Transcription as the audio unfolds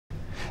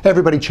Hey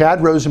everybody,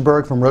 Chad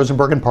Rosenberg from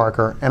Rosenberg &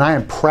 Parker, and I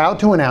am proud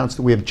to announce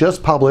that we have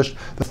just published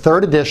the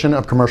third edition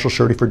of Commercial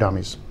Surety for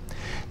Dummies.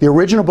 The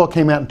original book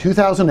came out in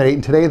 2008,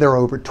 and today there are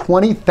over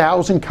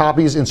 20,000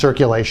 copies in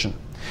circulation.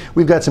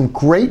 We've got some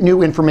great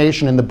new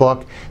information in the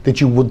book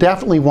that you will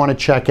definitely want to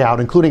check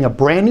out, including a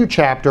brand new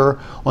chapter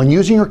on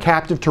using your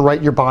captive to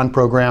write your bond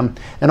program,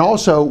 and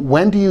also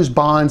when to use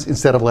bonds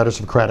instead of letters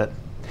of credit.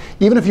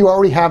 Even if you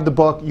already have the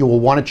book, you will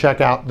want to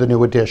check out the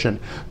new edition.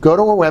 Go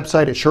to our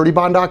website at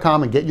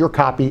suretybond.com and get your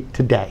copy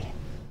today.